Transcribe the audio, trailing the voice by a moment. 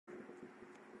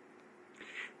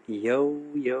Yo,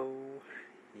 yo,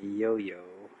 yo, yo.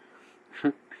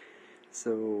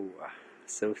 So,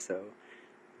 so.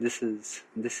 This is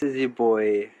your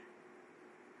boy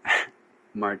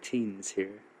Martins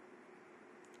here.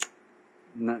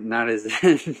 Not as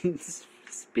in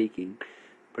speaking,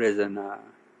 but as in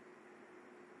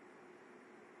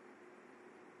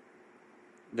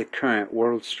the current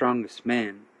world's strongest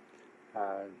man.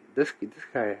 This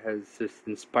guy has just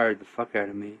inspired the fuck out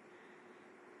of me.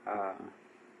 Uh,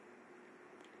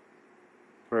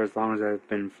 for as long as I've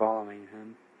been following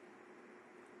him,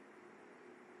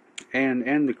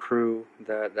 and the crew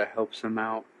that helps him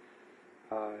out.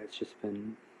 It's just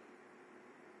been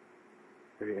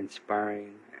very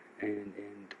inspiring and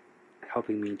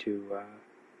helping me to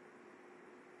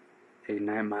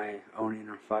ignite my own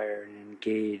inner fire and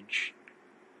engage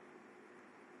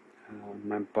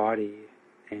my body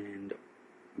and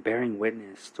bearing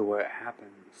witness to what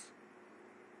happens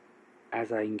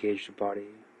as I engage the body,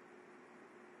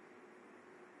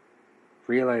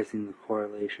 realizing the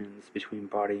correlations between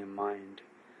body and mind.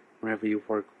 Whenever you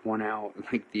work one out,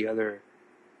 like the other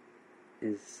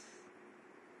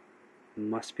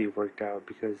must be worked out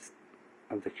because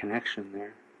of the connection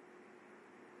there.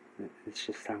 It's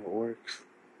just how it works.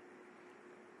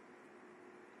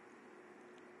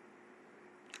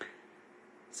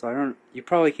 So you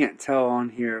probably can't tell on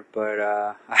here, but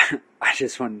I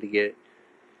just wanted to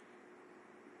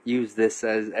use this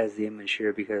as the image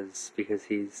here because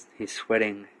he's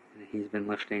sweating and he's been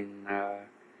lifting,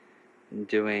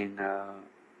 doing, I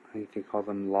think they call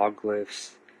them log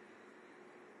lifts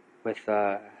with,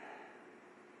 I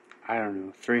don't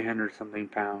know, 300 something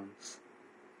pounds,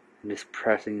 and just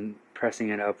pressing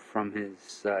it up from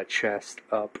his chest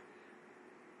up,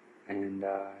 and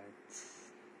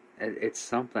it's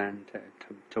something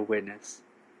to witness.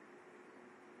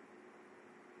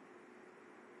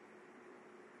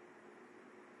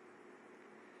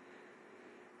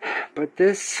 But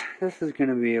this is going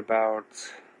to be about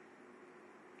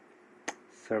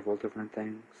several different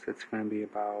things. It's going to be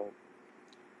about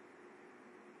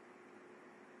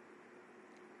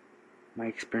my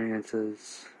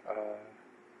experiences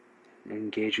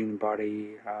engaging the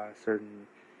body, certain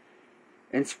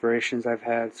inspirations I've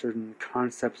had, certain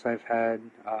concepts I've had,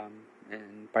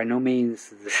 and by no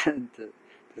means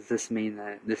does this mean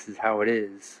that this is how it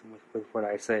is with what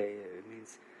I say. It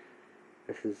means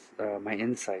this is my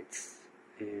insights,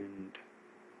 and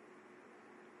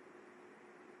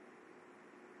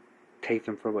take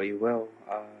them for what you will.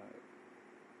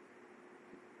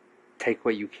 Take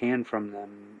what you can from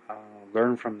them,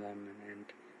 learn from them, and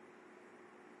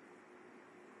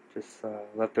just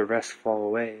let the rest fall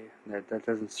away. That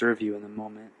doesn't serve you in the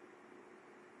moment.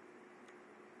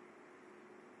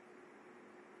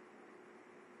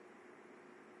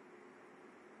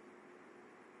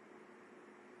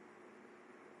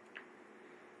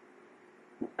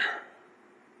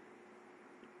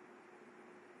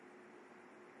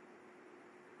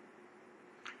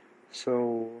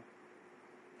 So,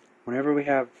 whenever we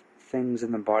have things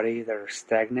in the body that are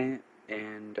stagnant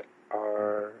and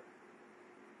are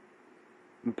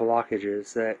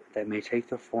blockages that may take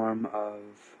the form of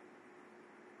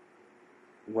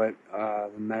what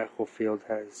the medical field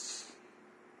has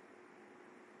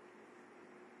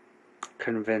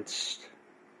convinced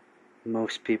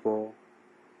most people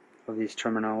of these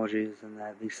terminologies, and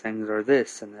that these things are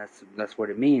this, and that's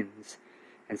what it means,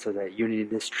 and so that you need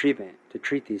this treatment to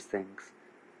treat these things.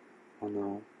 Well,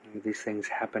 no, these things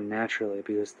happen naturally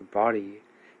because the body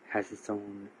has its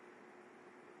own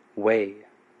way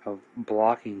of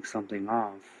blocking something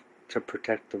off to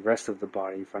protect the rest of the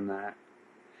body from that.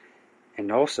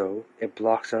 And also, it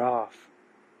blocks it off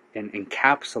and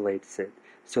encapsulates it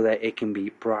so that it can be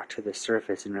brought to the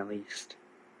surface and released.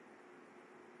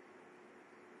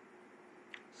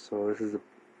 So this is a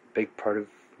big part of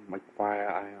why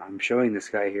I'm showing this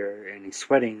guy here, and he's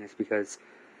sweating, is because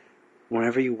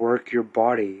whenever you work your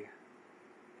body,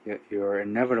 you're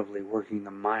inevitably working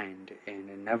the mind and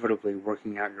inevitably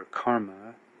working out your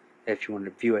karma, if you want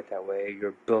to view it that way,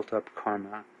 your built up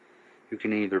karma. You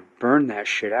can either burn that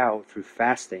shit out through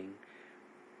fasting,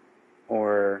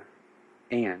 and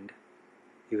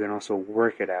you can also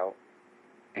work it out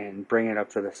and bring it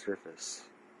up to the surface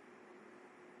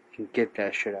and get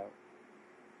that shit out.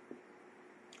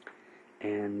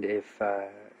 And if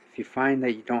you find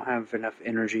that you don't have enough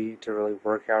energy to really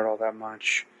work out all that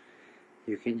much,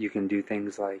 you can do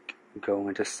things like go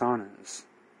into saunas.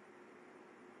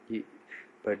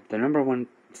 But the number one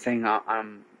thing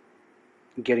I'm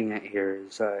getting at here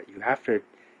is you have to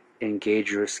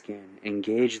engage your skin,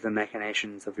 engage the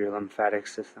machinations of your lymphatic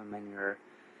system and your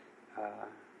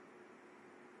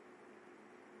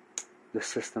the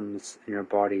systems in your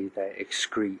body that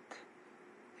excrete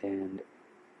and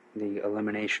the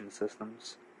elimination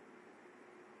systems.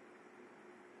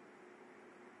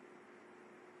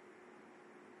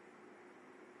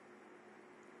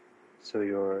 So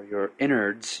your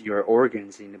innards, your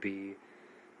organs need to be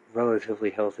relatively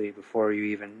healthy before you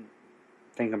even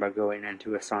think about going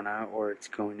into a sauna, or it's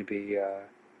going to be a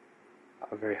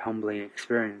very humbling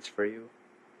experience for you.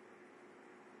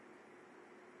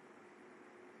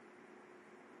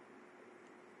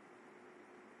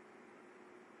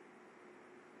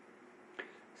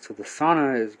 So the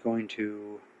sauna is going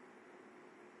to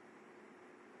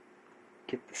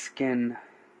get the skin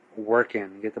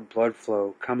working, get the blood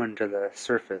flow coming to the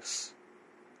surface,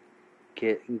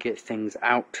 get things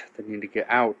out that need to get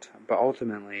out. But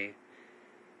ultimately,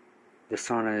 the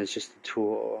sauna is just a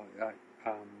tool.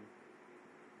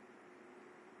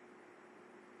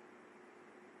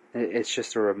 It's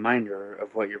just a reminder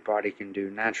of what your body can do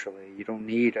naturally. You don't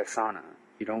need a sauna.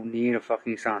 You don't need a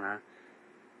fucking sauna.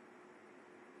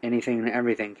 Anything and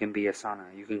everything can be a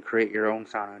sauna. You can create your own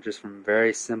sauna just from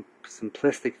very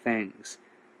simplistic things.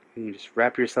 You can just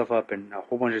wrap yourself up in a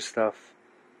whole bunch of stuff,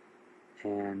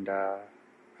 and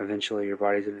eventually your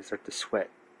body's going to start to sweat.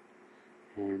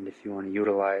 And if you want to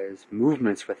utilize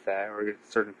movements with that, or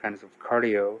certain kinds of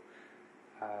cardio,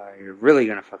 you're really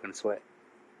going to fucking sweat.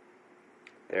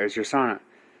 There's your sauna.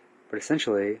 But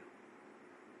essentially,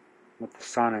 what the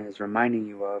sauna is reminding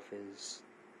you of is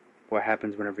what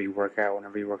happens whenever you work out,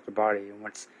 whenever you work the body. And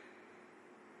what's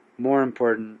more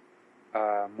important,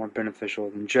 more beneficial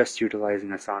than just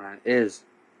utilizing a sauna is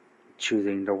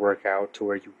choosing to work out to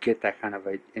where you get that kind of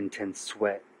an intense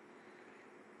sweat.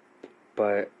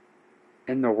 But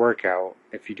in the workout,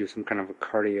 if you do some kind of a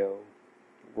cardio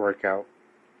workout,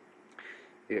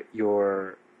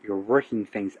 you're working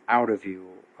things out of you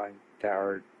that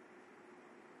are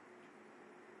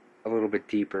a little bit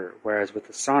deeper, whereas with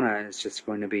the sauna, it's just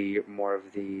going to be more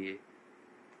of the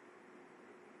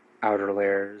outer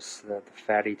layers, the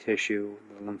fatty tissue,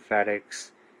 the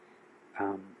lymphatics.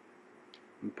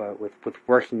 But with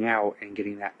working out and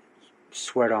getting that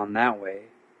sweat on that way,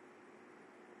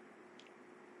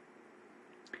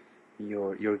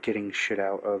 you're getting shit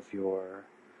out of your,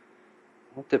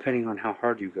 well, depending on how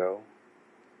hard you go.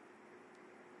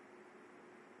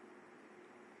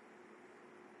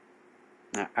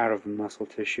 Out of the muscle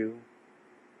tissue,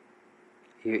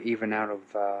 even out of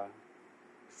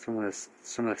some of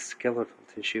the skeletal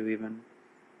tissue, even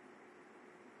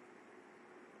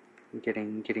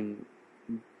getting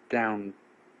down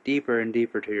deeper and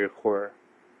deeper to your core,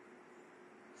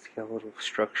 skeletal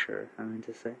structure, I mean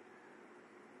to say.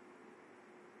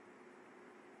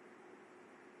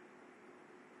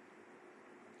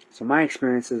 So my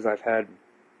experiences I've had,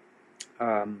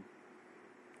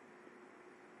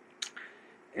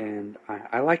 and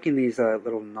I liken these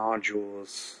little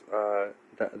nodules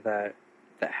that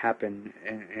happen,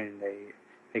 and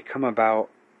they come about,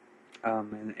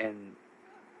 and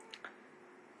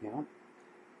you know,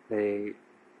 they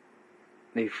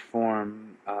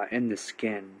form in the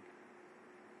skin.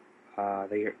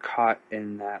 They get caught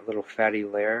in that little fatty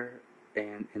layer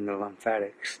and in the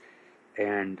lymphatics,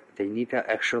 and they need that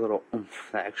extra little oomph,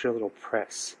 that extra little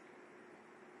press.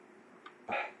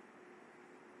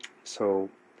 So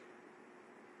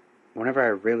whenever I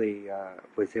really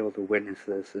was able to witness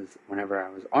this is whenever I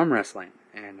was arm wrestling,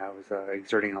 and I was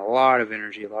exerting a lot of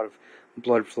energy, a lot of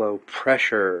blood flow,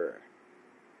 pressure,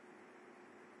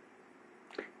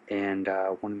 and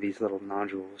one of these little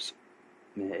nodules,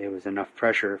 it was enough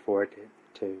pressure for it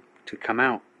to come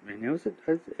out, and it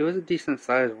was a decent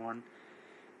sized one,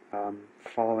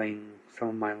 following some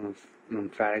of my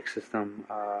lymphatic system,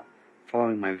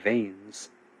 following my veins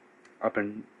up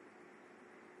in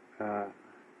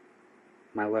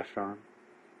my left arm.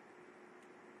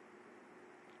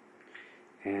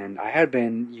 And I had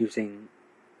been using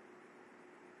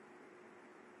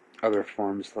other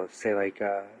forms, let's say like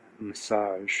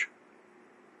massage,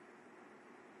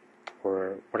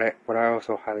 or what I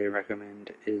also highly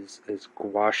recommend is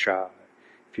gua sha.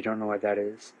 If you don't know what that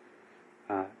is,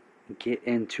 get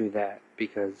into that,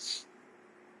 because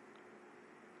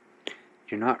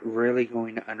you're not really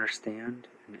going to understand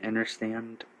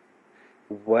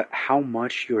how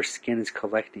much your skin is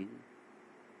collecting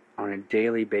on a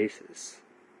daily basis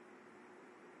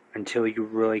until you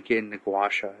really get into gua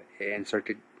sha and start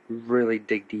to really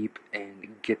dig deep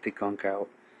and get the gunk out.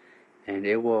 And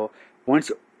it will,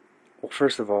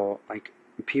 first of all, like,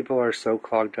 people are so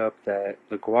clogged up that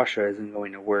the gua sha isn't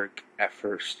going to work at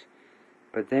first.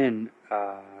 But then,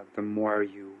 the more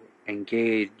you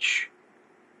engage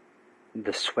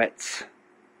the sweats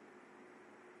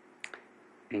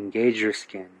engage your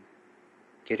skin,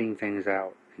 getting things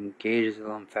out, engage the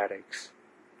lymphatics.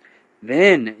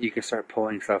 Then you can start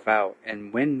pulling stuff out,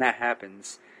 and when that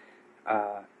happens,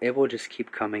 it will just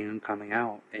keep coming and coming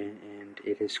out, and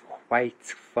it is quite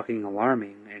fucking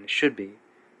alarming, and it should be,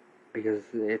 because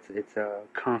it's a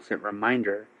constant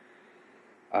reminder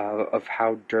of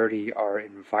how dirty our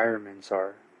environments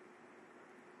are.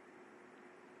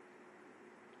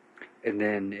 And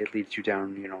then it leads you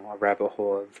down, a rabbit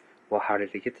hole of, well, how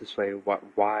did it get this way?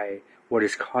 Why? What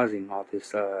is causing all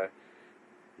this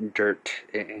dirt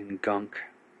and gunk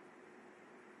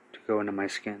to go into my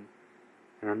skin?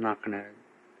 And I'm not gonna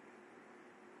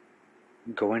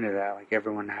go into that. Like,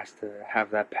 everyone has to have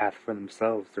that path for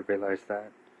themselves to realize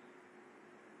that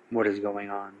what is going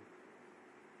on.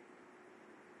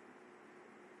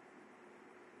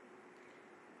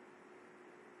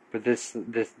 But this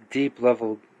deep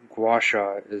level gua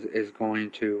sha is going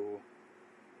to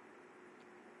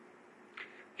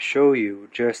show you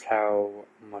just how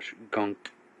much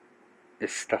gunk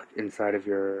is stuck inside of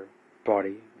your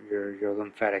body, your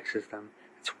lymphatic system.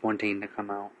 It's wanting to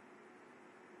come out.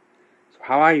 So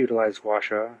how I utilize gua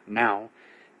sha now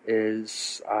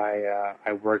is I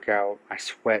work out, I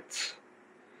sweat,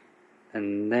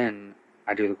 and then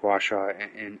I do the gua sha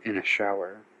in a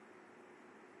shower.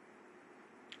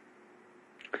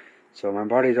 So my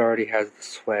body already has the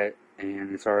sweat,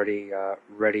 and it's already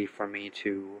ready for me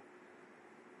to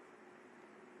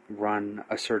run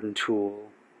a certain tool,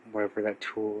 whatever that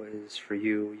tool is for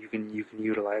you. You can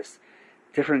utilize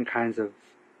different kinds of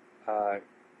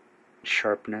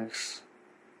sharpness,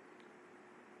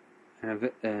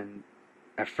 and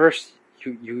at first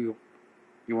you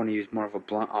want to use more of a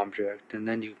blunt object, and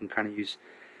then you can kind of use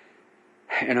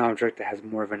an object that has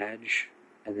more of an edge,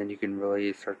 and then you can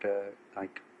really start to,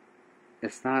 like,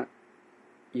 it's not,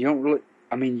 you don't really,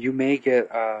 I mean, you may get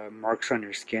marks on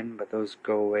your skin, but those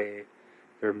go away.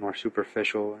 They're more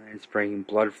superficial, and it's bringing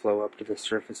blood flow up to the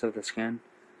surface of the skin.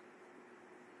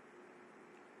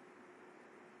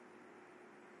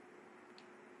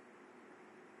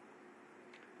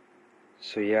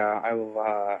 So yeah, I will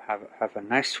have a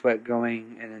nice sweat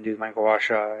going, and then do my gua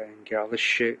sha and get all the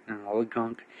shit and all the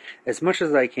gunk as much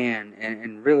as I can,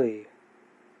 and really,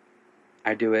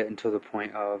 I do it until the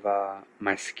point of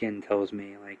my skin tells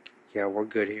me, like, yeah, we're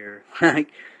good here.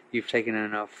 Like, you've taken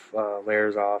enough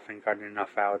layers off and gotten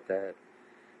enough out that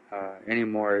any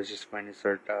more is just going to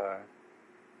start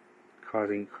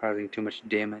causing too much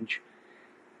damage.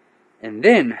 And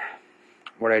then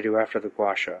what I do after the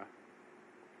gua sha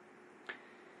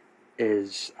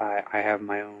is I have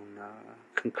my own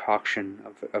concoction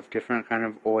of different kind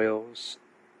of oils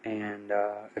and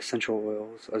essential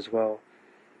oils as well.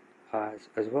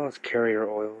 As well as carrier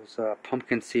oils,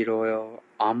 pumpkin seed oil,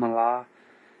 amala,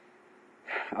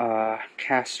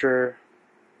 castor,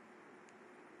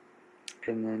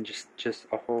 and then just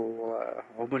a whole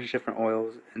bunch of different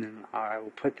oils, and then I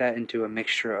will put that into a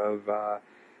mixture of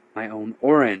my own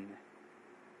orin,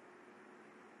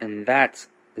 and that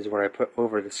is what I put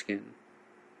over the skin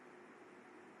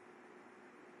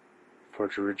for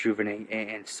it to rejuvenate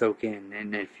and soak in.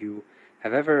 And if you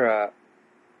have ever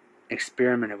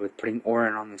experimented with putting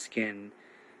orin on the skin,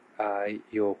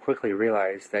 you'll quickly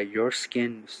realize that your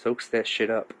skin soaks that shit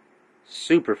up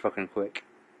super fucking quick.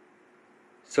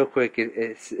 So quick,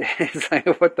 it's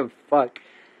like, what the fuck?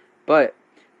 But,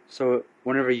 so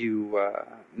whenever you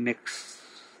mix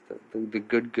the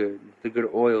good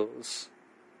oils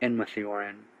in with the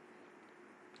orin,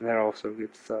 that also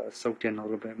gets soaked in a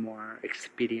little bit more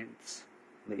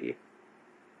expediently.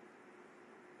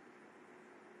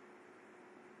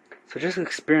 So just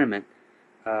experiment.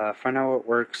 Find out what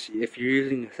works. If you're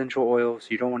using essential oils,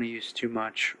 you don't want to use too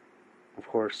much, of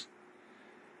course.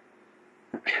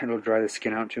 It'll dry the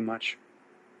skin out too much.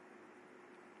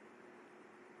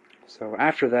 So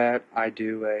after that, I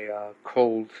do a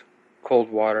cold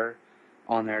water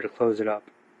on there to close it up.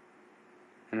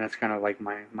 And that's kind of like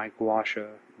my gua sha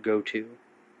go-to.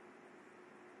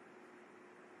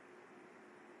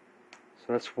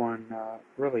 So that's one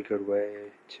really good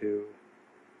way to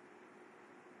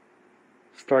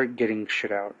start getting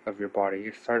shit out of your body.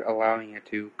 You start allowing it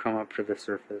to come up to the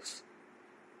surface,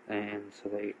 and so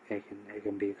it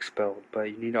can be expelled. But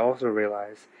you need to also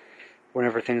realize,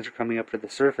 whenever things are coming up to the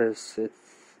surface,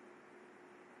 it's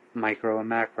micro and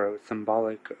macro. It's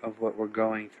symbolic of what we're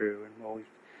going through and what we've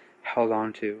held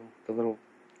on to, the little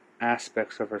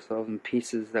aspects of ourselves and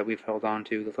pieces that we've held on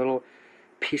to, the little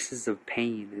pieces of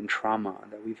pain and trauma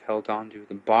that we've held on to.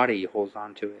 The body holds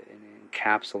on to it and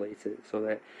encapsulates it so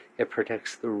that it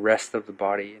protects the rest of the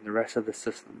body and the rest of the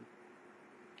system.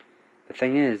 The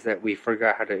thing is that we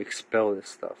forgot how to expel this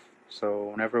stuff. So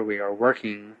whenever we are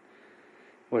working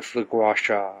with the gua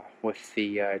sha, with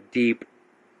the deep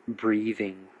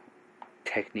breathing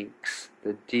techniques,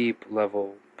 the deep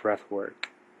level breath work,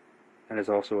 that is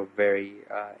also a very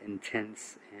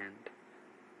intense and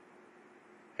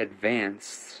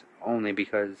advanced, only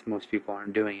because most people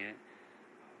aren't doing it,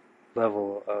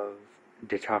 level of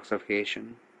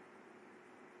detoxification.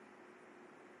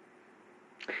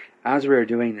 As we are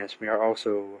doing this, we are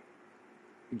also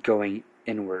going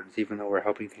inwards. Even though we're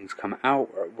helping things come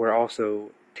out, we're also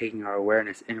taking our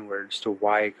awareness inwards to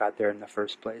why it got there in the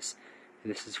first place.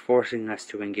 And this is forcing us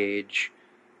to engage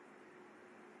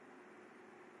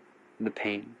the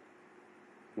pain,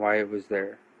 why it was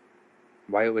there,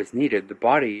 why it was needed. The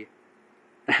body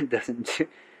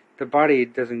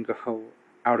doesn't go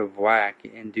out of whack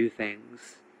and do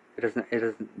things. It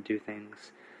doesn't do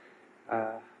things.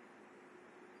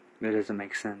 It doesn't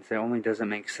make sense. It only doesn't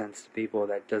make sense to people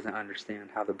that doesn't understand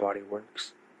how the body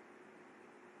works.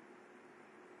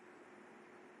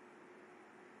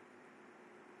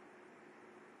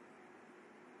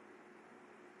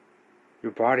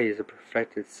 Your body is a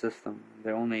perfected system.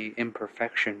 The only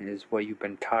imperfection is what you've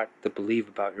been taught to believe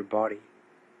about your body.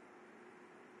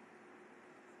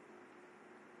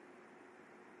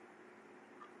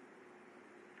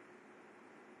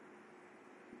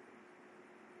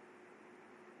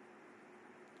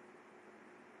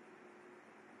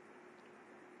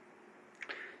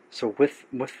 So with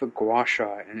the gua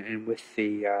sha and with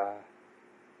the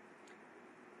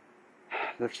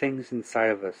things inside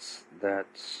of us that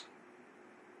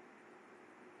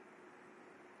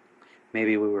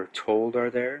maybe we were told are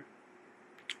there,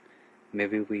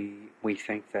 maybe we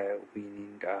think that we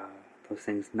need those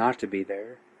things not to be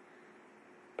there,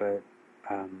 but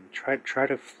try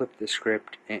to flip the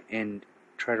script and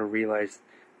try to realize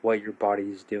what your body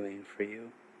is doing for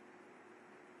you.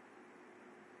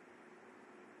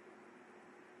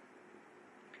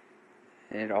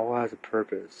 And it all has a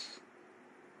purpose.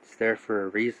 It's there for a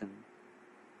reason.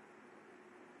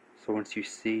 So once you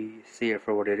see it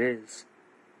for what it is,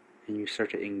 and you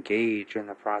start to engage in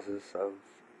the process of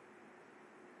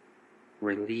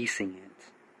releasing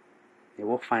it, it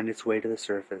will find its way to the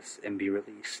surface and be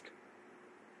released.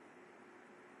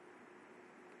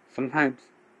 Sometimes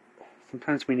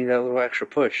we need that little extra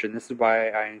push, and this is why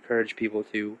I encourage people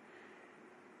to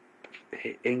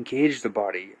engage the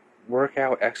body, work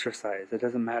out, exercise. It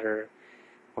doesn't matter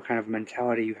what kind of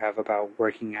mentality you have about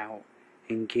working out.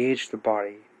 Engage the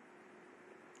body.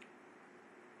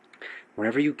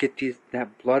 Whenever you get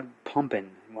that blood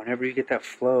pumping, whenever you get that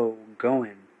flow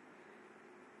going,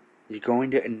 you're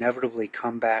going to inevitably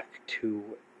come back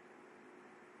to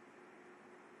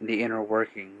the inner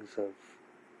workings of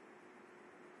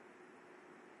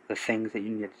the things that you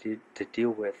need to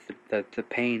deal with, the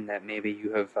pain that maybe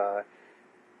you have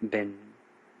been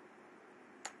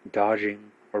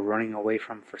dodging or running away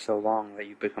from for so long that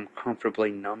you become comfortably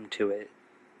numb to it.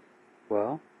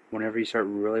 Well, whenever you start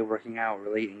really working out,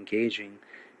 really engaging,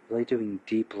 really doing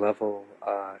deep level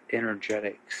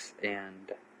energetics,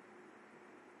 and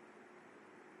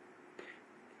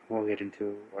we'll get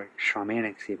into like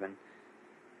shamanics even,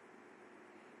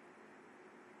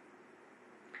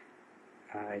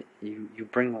 you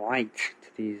bring light to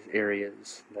these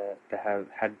areas that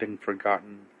had been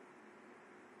forgotten,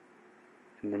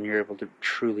 and then you're able to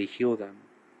truly heal them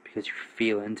because you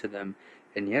feel into them.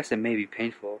 And yes, it may be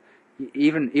painful,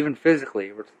 even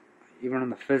physically, even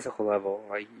on the physical level.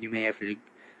 Like, you may have to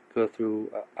go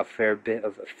through a fair bit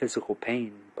of physical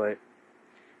pain, but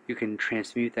you can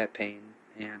transmute that pain,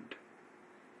 and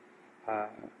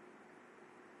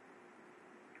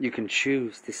you can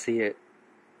choose to see it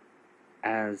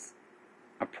as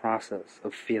a process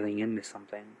of feeling into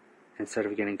something instead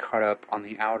of getting caught up on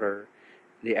the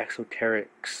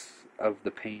exoterics of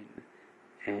the pain,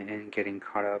 and getting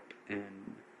caught up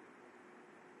in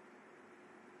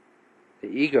the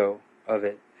ego of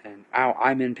it. And, ow,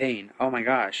 I'm in pain. Oh my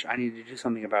gosh, I need to do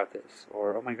something about this.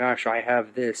 Or, oh my gosh, I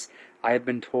have this. I have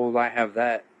been told I have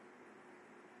that.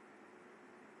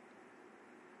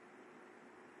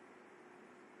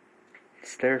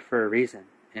 It's there for a reason.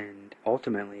 And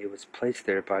ultimately it was placed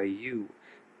there by you,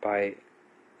 by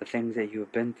the things that you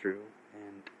have been through.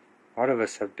 And a lot of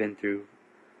us have been through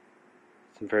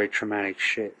some very traumatic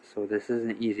shit, so this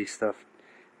isn't easy stuff.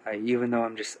 Even though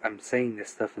I'm saying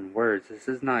this stuff in words, this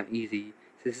is not easy.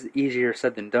 This is easier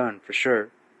said than done, for sure.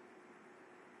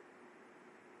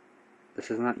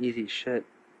 This is not easy shit.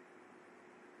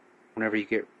 Whenever you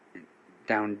get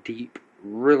down deep,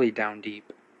 really down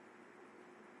deep,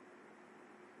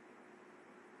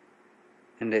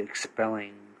 into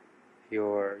expelling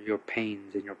your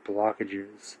pains and your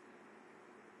blockages.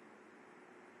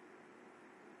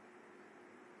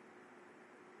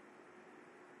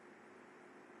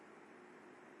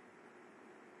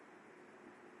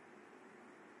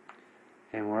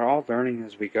 And we're all learning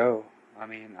as we go. I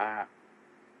mean,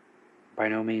 by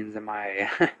no means am I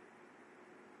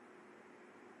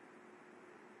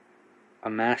a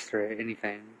master at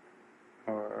anything,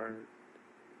 or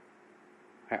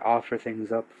I offer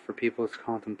things up for people's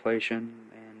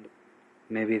contemplation, and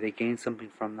maybe they gain something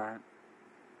from that.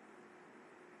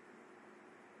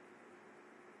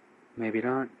 Maybe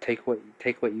not. Take what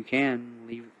you can.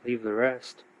 Leave the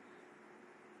rest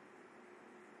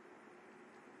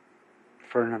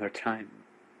for another time.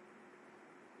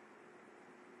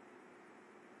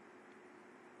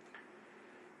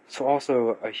 So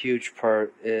also a huge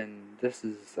part in this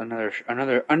is another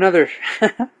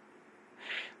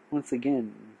once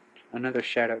again another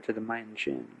shout out to the Mayan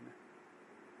Shin,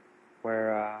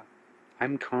 where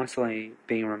I'm constantly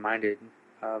being reminded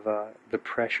of the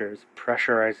pressures,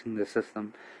 pressurizing the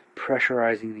system,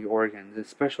 pressurizing the organs,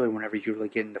 especially whenever you really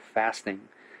get into fasting.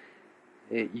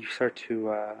 You start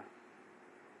to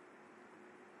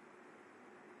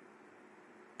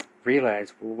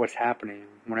realize what's happening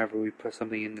whenever we put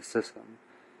something in the system.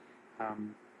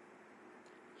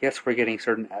 Yes, we're getting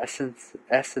certain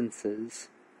essences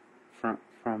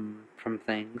from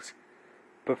things,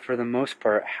 but for the most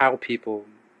part, how people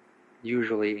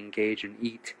usually engage and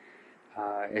eat,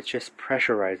 it's just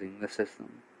pressurizing the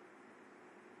system.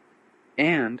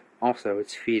 And also,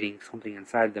 it's feeding something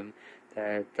inside them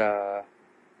that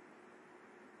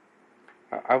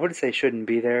I wouldn't say shouldn't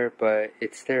be there, but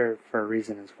it's there for a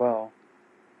reason as well.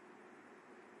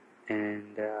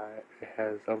 And it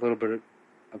has a little bit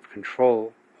of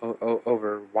control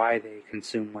over why they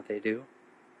consume what they do.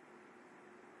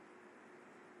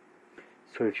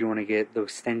 So if you want to get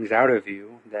those things out of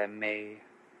you that may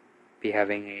be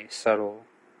having a subtle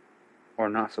or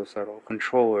not so subtle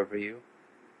control over you,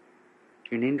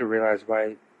 you need to realize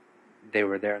why they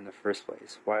were there in the first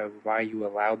place, why you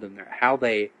allowed them there, how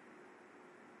they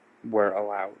were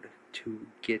allowed to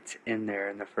get in there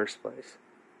in the first place.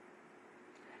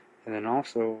 And then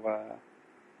also,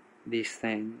 these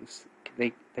things,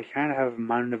 they kind of have a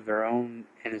mind of their own,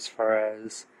 in as far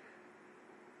as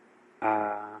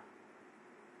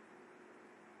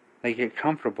they get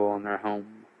comfortable in their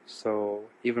home. So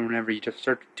even whenever you just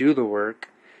start to do the work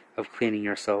of cleaning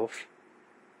yourself,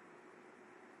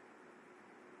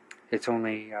 it's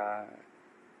only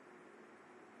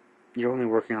you're only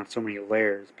working on so many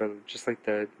layers. But just like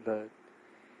the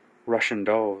Russian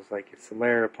dolls, like it's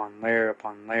layer upon layer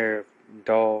upon layer of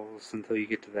dolls until you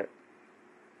get to that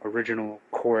original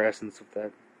core essence of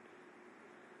that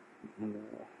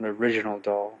the original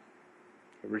doll,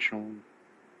 original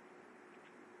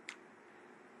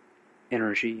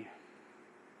energy,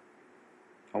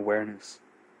 awareness,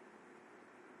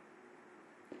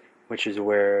 which is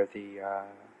where the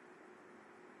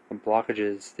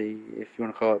blockages, if you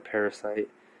want to call it parasite,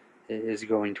 is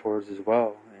going towards as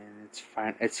well, and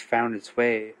it's found its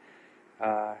way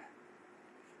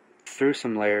through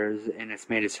some layers, and it's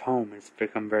made its home. It's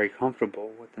become very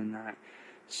comfortable within that.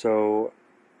 So,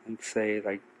 like say,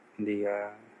 like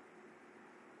the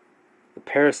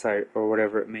parasite or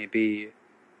whatever it may be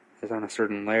is on a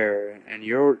certain layer, and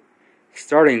you're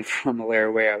starting from a layer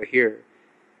way out here,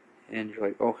 and you're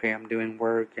like, okay, I'm doing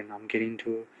work and I'm getting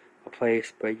to a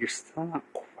place, but you're still not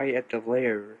quite at the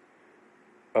layer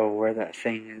of where that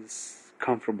thing is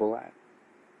comfortable at.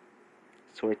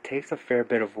 So it takes a fair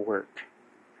bit of work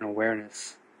and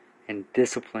awareness and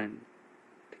discipline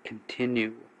to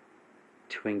continue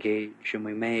to engage, and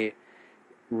we may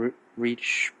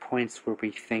reach points where we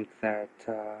think that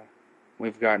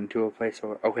we've gotten to a place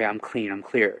where, okay, I'm clean, I'm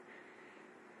clear.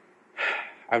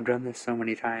 I've done this so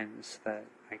many times that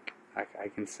I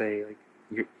can say, like,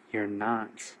 you're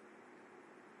not.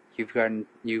 You've gotten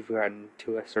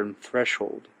to a certain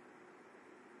threshold,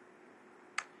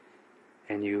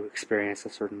 and you experience a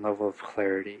certain level of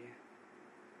clarity.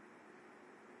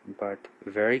 But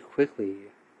very quickly,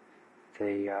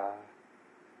 the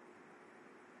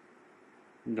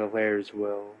layers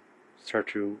will start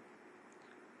to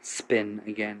spin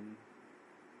again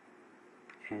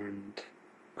and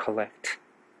collect,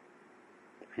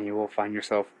 and you will find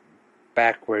yourself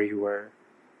back where you were,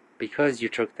 because you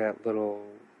took that little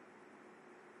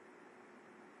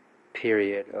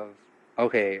period of,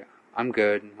 okay, I'm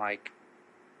good,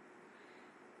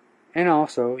 and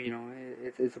also,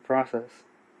 it's a process.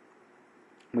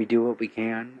 We do what we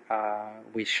can.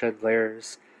 We shed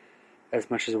layers as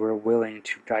much as we're willing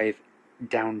to dive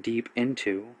down deep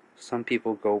into. Some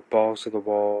people go balls to the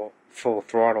wall, full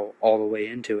throttle, all the way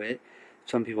into it.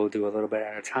 Some people do a little bit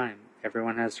at a time.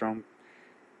 Everyone has their own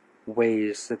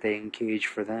ways that they engage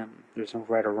for them. There's no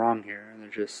right or wrong here.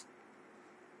 There's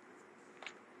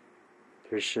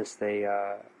just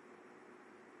an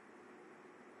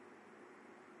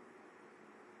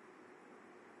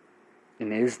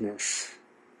isness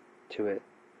to it.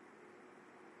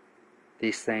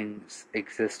 These things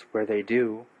exist where they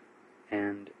do,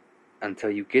 and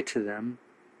until you get to them,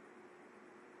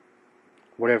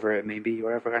 whatever it may be,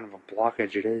 whatever kind of a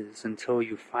blockage it is, until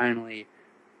you finally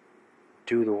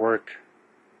do the work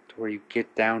to where you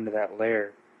get down to that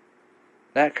layer,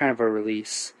 that kind of a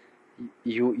release,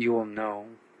 you will know.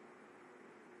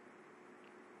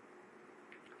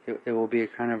 It will be a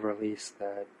kind of release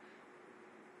that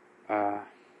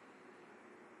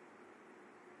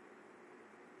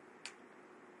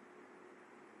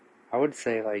I would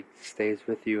say like stays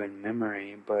with you in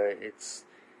memory, but it's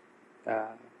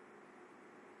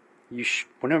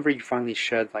whenever you finally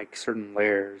shed like certain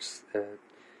layers,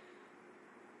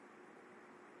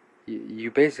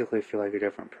 you basically feel like a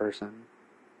different person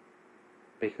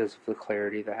because of the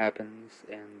clarity that happens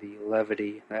and the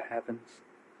levity that happens.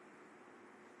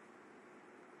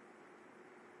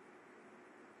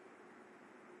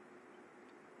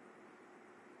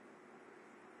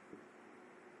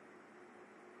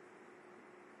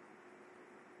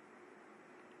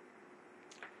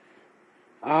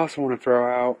 I also want to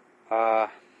throw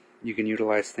out, you can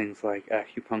utilize things like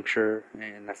acupuncture,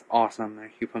 and that's awesome.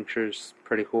 Acupuncture is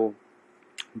pretty cool.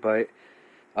 But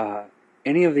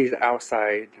any of these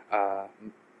outside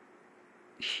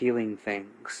healing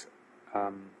things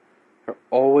are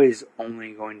always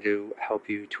only going to help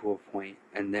you to a point,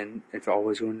 and then it's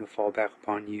always going to fall back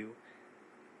upon you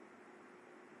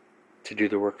to do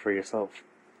the work for yourself.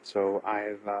 So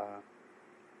I've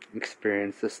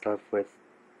experienced this stuff with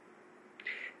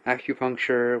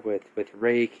acupuncture, with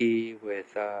Reiki,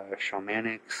 with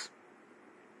shamanics,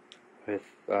 with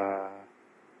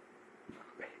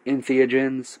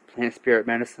entheogens, plant spirit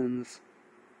medicines,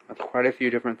 with quite a few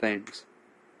different things.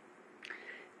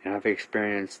 And I've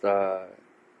experienced all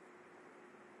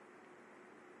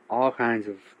kinds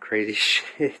of crazy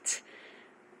shit.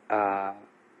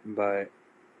 But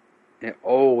it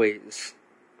always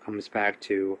comes back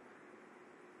to,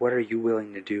 what are you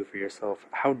willing to do for yourself?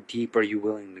 How deep are you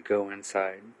willing to go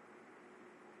inside?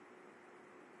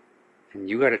 And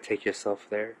you gotta take yourself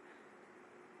there.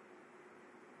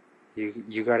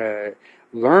 You gotta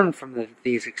learn from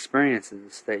these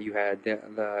experiences that you had,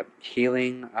 the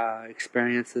healing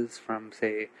experiences from,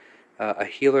 say, a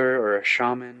healer or a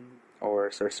shaman or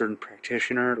a certain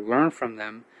practitioner. Learn from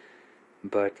them,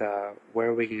 but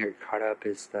where we can get caught up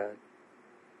is that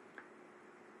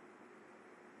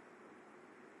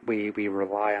we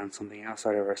rely on something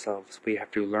outside of ourselves. We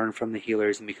have to learn from the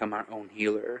healers and become our own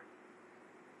healer.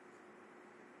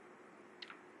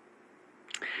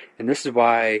 And this is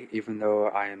why, even though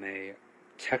I am a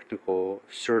technical,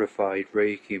 certified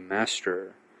Reiki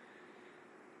master,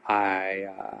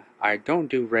 I don't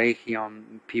do Reiki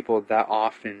on people that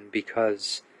often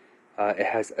because it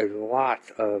has a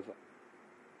lot of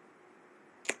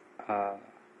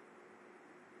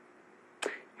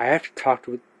I have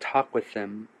to talk with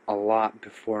them a lot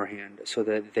beforehand so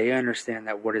that they understand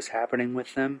that what is happening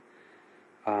with them,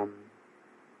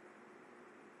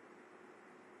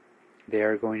 they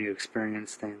are going to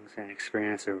experience things and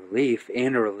experience a relief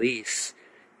and a release.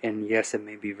 And yes, it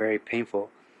may be very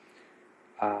painful.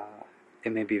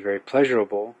 It may be very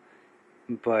pleasurable,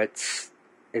 but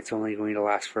it's only going to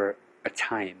last for a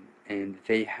time, and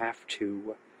they have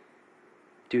to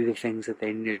do the things that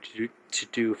they need to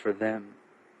do for them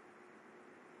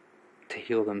to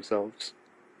heal themselves.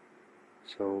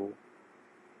 So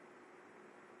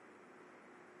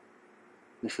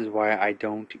this is why I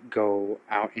don't go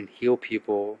out and heal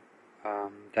people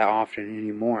that often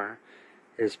anymore,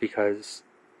 is because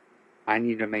I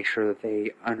need to make sure that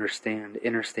they understand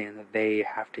that they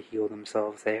have to heal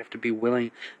themselves. They have to be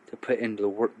willing to put into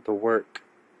the work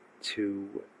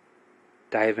to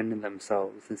dive into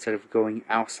themselves instead of going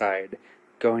outside,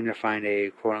 going to find a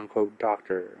quote-unquote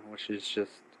doctor, which is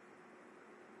just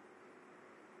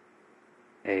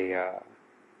a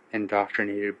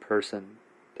indoctrinated person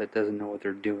that doesn't know what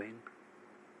they're doing.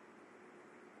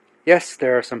 Yes,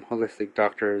 there are some holistic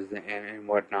doctors and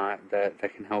whatnot that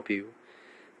can help you,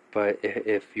 but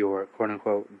if your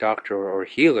quote-unquote doctor or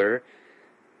healer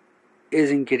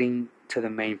isn't getting to the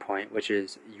main point, which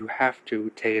is you have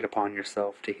to take it upon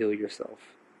yourself to heal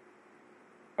yourself.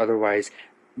 Otherwise,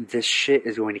 this shit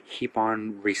is going to keep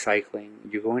on recycling.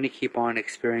 You're going to keep on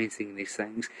experiencing these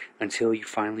things until you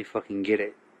finally fucking get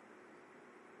it.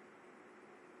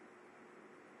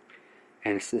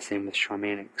 And it's the same with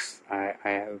shamanics. I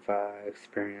have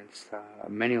experienced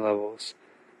many levels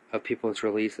of people's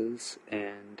releases,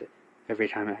 and every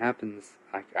time it happens,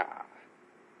 like,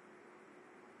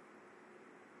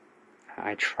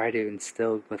 I try to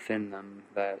instill within them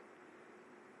that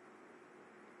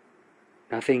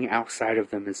nothing outside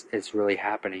of them is really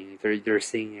happening. They're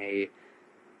seeing a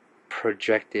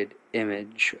projected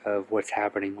image of what's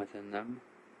happening within them.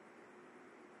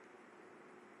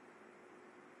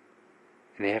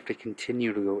 And they have to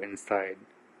continue to go inside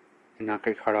and not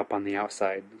get caught up on the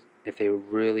outside if they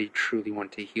really truly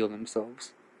want to heal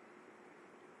themselves.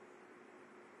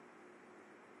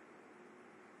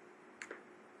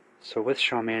 So with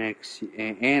shamanics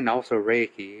and also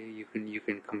Reiki, you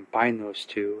can combine those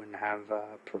two and have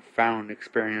profound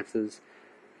experiences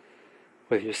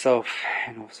with yourself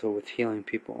and also with healing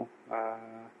people.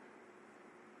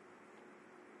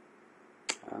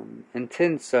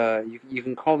 Intense, you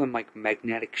can call them like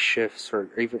magnetic shifts, or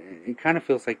even, it kind of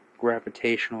feels like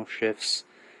gravitational shifts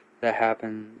that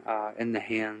happen in the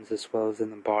hands as well as in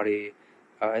the body,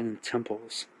 in the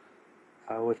temples,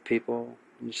 with people,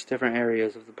 just different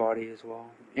areas of the body as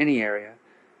well, any area.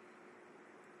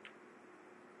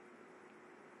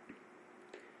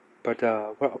 But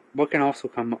what can also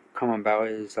come about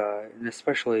is, and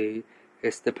especially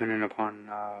it's dependent upon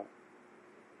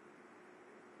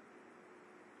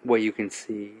what you can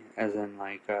see, as in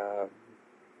like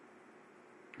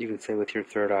you can say with your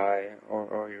third eye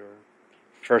or your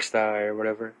first eye or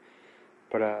whatever.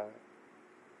 But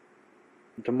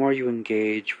the more you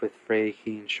engage with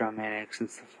Reiki and shamanics and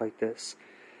stuff like this,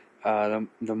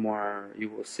 the more you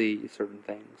will see certain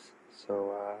things.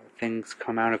 So things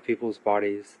come out of people's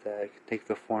bodies that can take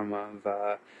the form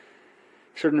of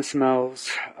certain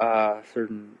smells,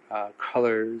 certain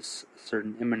colors,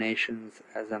 certain emanations,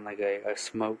 as in like a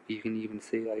smoke. You can even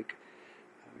see like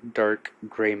dark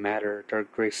gray matter,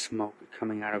 dark gray smoke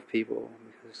coming out of people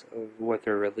because of what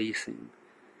they're releasing.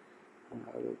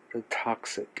 The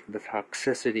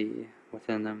toxicity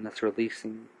within them that's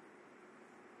releasing.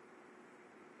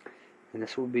 And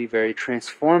this will be very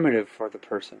transformative for the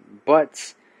person.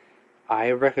 But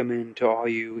I recommend to all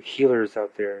you healers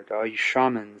out there, to all you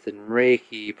shamans and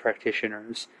Reiki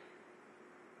practitioners,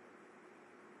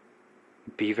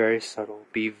 be very subtle.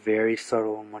 Be very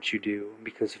subtle in what you do.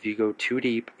 Because if you go too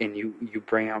deep and you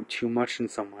bring out too much in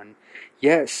someone,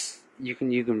 yes, you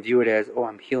can view it as, oh,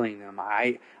 I'm healing them.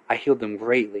 I healed them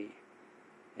greatly.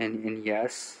 And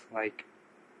yes, like,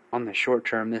 on the short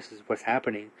term, this is what's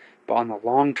happening. But on the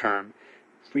long term,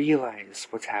 realize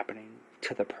what's happening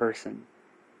to the person.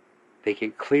 They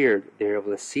get cleared. They're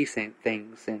able to see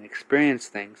things and experience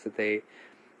things that they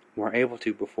weren't able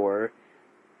to before.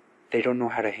 They don't know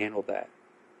how to handle that.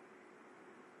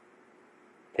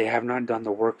 They have not done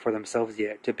the work for themselves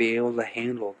yet to be able to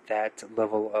handle that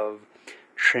level of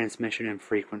transmission and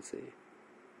frequency.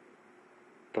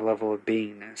 The level of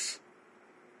beingness.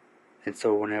 And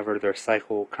so whenever their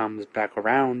cycle comes back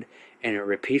around and it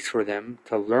repeats for them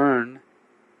to learn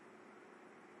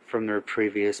from their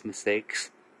previous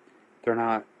mistakes, they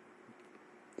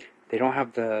don't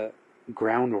have the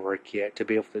groundwork yet to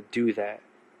be able to do that.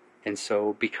 And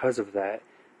so because of that,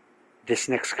 this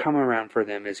next come around for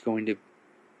them is going to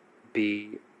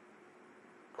be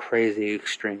crazy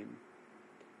extreme.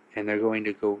 And they're going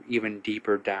to go even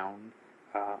deeper down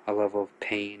a level of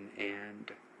pain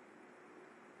and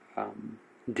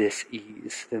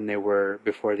dis-ease than they were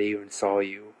before they even saw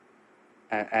you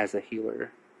as a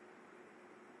healer.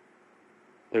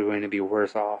 They're going to be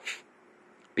worse off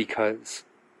because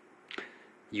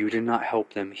you did not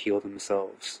help them heal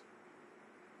themselves.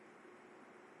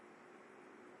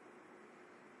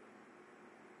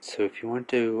 So if you want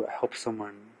to help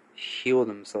someone heal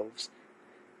themselves,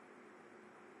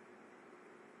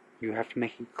 you have to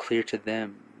make it clear to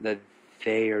them that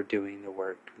they are doing the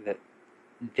work, that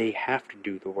they have to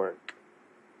do the work.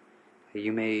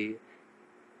 You may,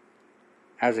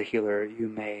 as a healer, you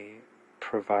may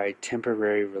provide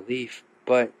temporary relief,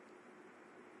 but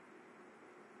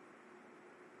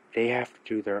they have to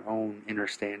do their own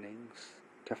understandings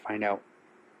to find out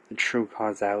the true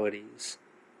causalities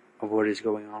of what is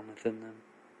going on within them.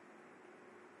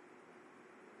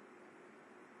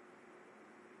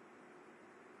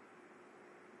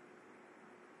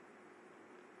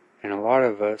 And a lot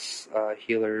of us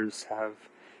healers have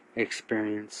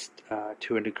experienced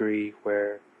to a degree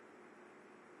where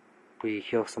we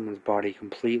heal someone's body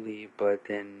completely, but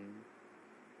then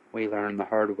we learn the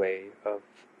hard way of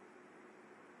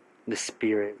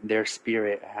their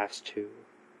spirit has to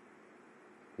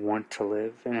want to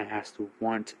live, and it has to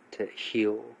want to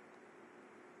heal.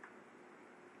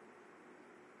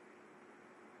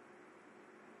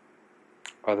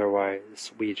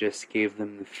 Otherwise, we just gave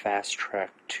them the fast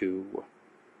track to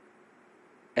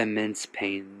immense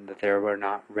pain that they were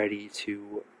not ready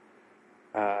to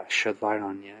shed light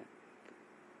on yet.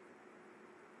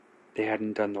 They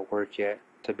hadn't done the work yet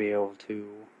to be able to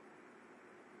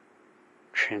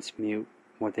transmute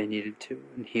what they needed to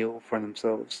and heal for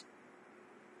themselves.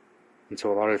 And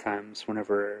so a lot of times,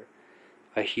 whenever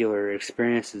a healer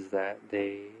experiences that,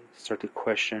 they start to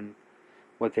question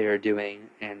what they are doing,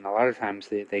 and a lot of times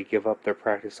they give up their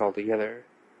practice altogether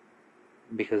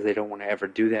because they don't want to ever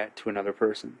do that to another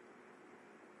person.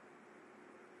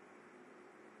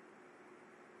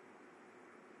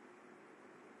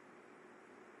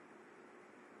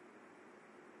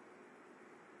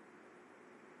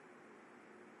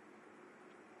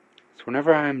 So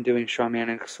whenever I'm doing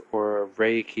shamanics or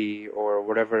Reiki or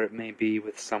whatever it may be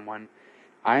with someone,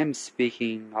 I'm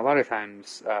speaking a lot of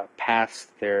times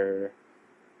past their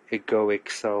egoic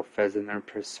self, as in their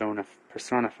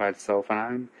personified self, and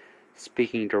I'm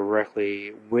speaking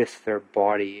directly with their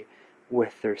body,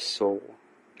 with their soul,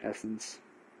 essence,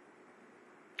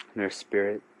 their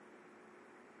spirit.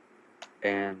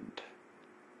 And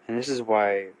this is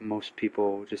why most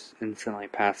people just instantly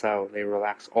pass out. They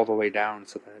relax all the way down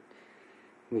so that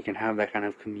we can have that kind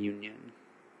of communion.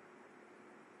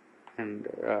 And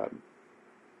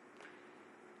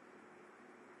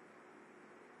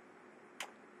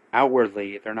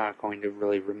outwardly, they're not going to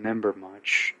really remember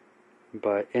much,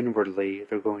 but inwardly,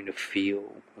 they're going to feel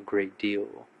a great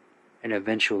deal. And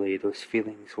eventually, those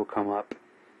feelings will come up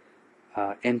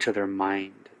into their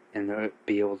mind, and they'll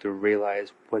be able to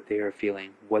realize what they are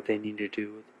feeling, what they need to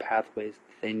do, the pathways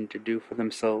that they need to do for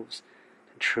themselves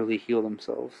to truly heal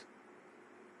themselves.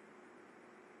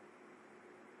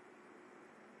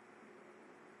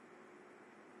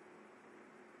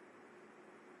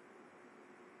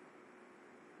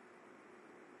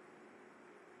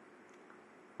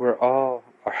 We're all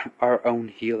our own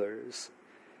healers.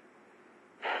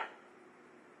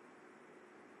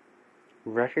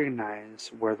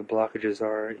 Recognize where the blockages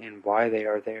are and why they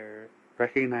are there.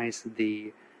 Recognize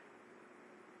the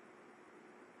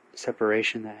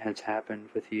separation that has happened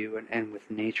with you and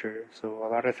with nature. So a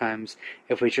lot of times,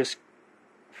 if we just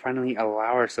finally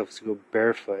allow ourselves to go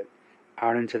barefoot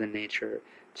out into the nature,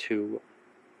 to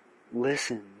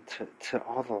listen to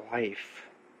all the life,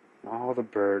 all the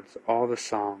birds, all the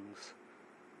songs,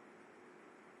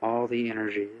 all the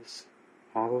energies,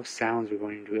 all those sounds are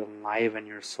going to enliven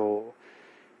your soul.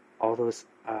 All those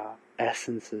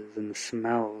essences and the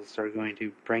smells are going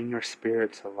to bring your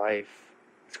spirit to life.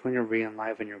 It's going to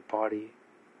re-enliven your body.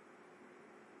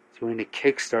 It's going to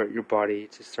kickstart your body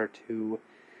to start to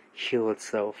heal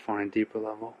itself on a deeper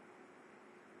level.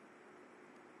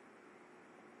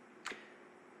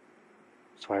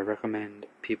 So I recommend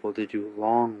people to do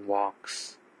long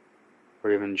walks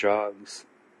or even jogs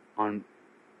on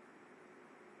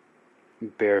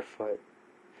barefoot.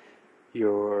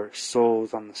 Your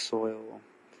soul's on the soil,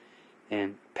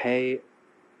 and pay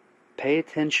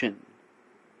attention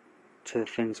to the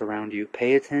things around you.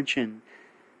 Pay attention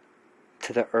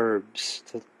to the herbs,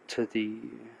 to the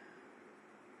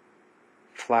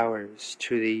flowers,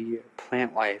 to the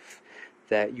plant life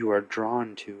that you are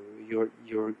drawn to.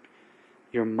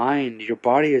 Your mind, your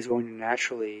body is going to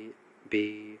naturally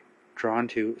be drawn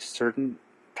to certain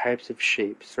types of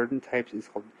shapes, certain types, it's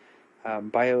called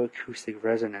bioacoustic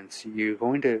resonance. You're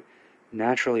going to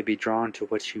naturally be drawn to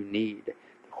what you need. The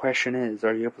question is,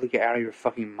 are you able to get out of your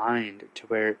fucking mind to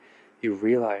where you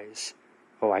realize,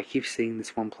 oh, I keep seeing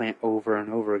this one plant over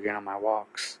and over again on my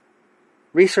walks.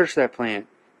 Research that plant,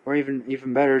 or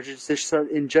even better, just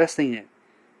start ingesting it,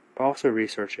 but also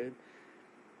research it,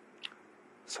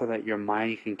 so that your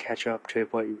mind can catch up to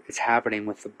what is happening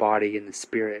with the body and the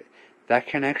spirit. That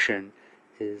connection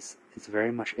is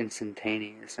very much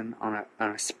instantaneous and on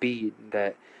a speed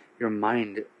that your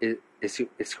mind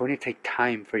it's going to take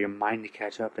time for your mind to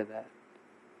catch up to that.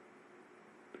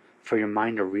 For your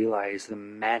mind to realize the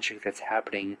magic that's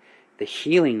happening, the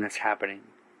healing that's happening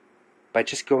by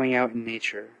just going out in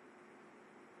nature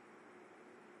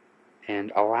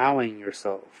and allowing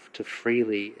yourself to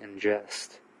freely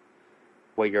ingest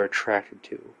what you're attracted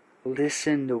to.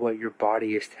 Listen to what your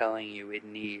body is telling you it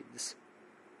needs.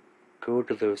 Go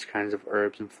to those kinds of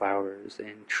herbs and flowers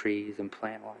and trees and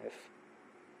plant life.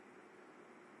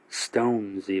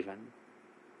 Stones even.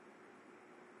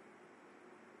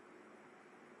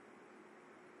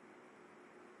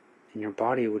 And your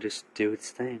body will just do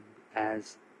its thing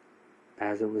as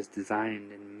as it was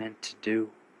designed and meant to do.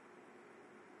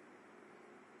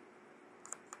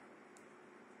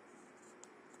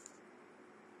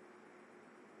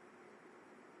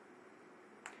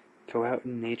 Go out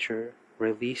in nature,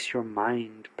 release your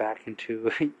mind back into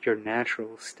your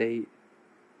natural state.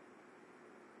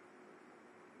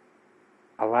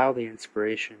 Allow the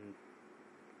inspiration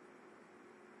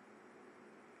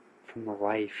from the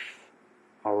life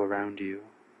all around you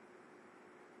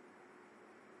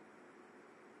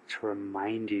to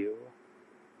remind you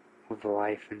of the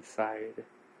life inside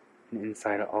and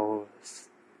inside all of us.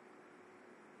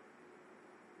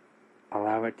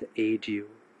 Allow it to aid you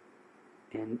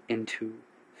into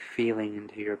feeling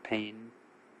into your pain,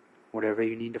 whatever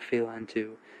you need to feel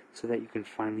into, so that you can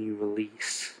finally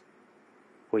release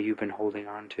what you've been holding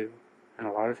on to. And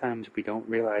a lot of times we don't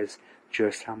realize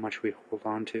just how much we hold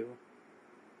on to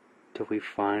till we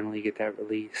finally get that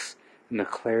release and the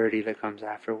clarity that comes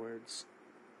afterwards.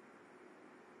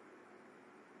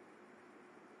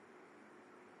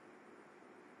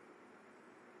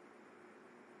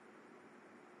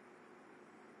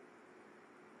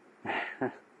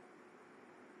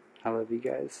 I love you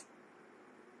guys.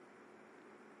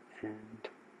 And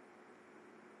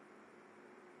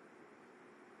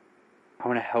I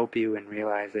want to help you in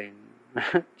realizing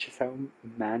just how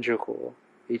magical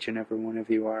each and every one of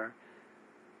you are.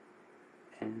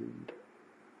 And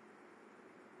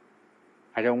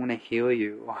I don't want to heal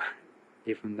you,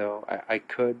 even though I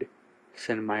could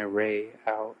send my ray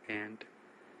out and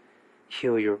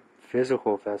heal your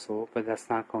physical vessel, but that's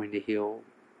not going to heal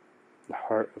the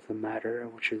heart of the matter,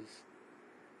 which is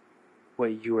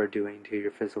what you are doing to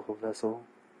your physical vessel,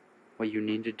 what you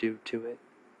need to do to it,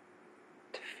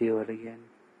 to feel it again,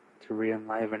 to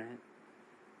re-enliven it,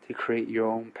 to create your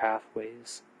own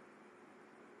pathways,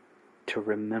 to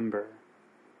remember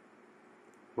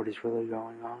what is really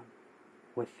going on,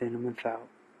 within and without.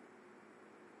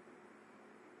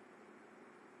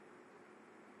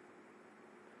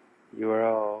 You are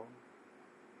all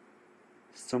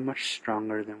so much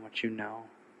stronger than what you know,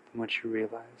 than what you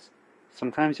realize.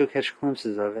 Sometimes you'll catch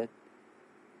glimpses of it,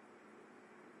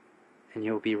 and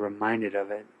you'll be reminded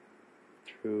of it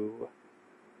through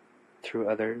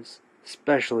others,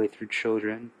 especially through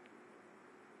children.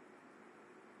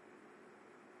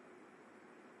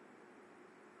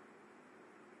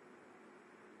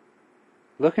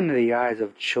 Look into the eyes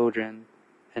of children,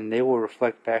 and they will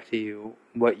reflect back to you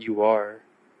what you are.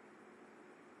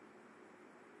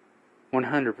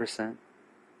 100%.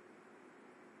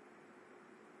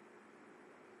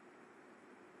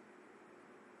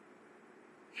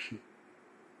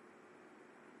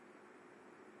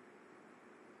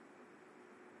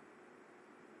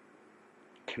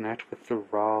 Connect with the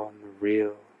raw and the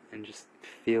real, and just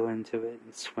feel into it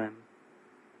and swim.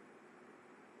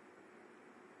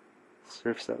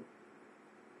 Surf's up.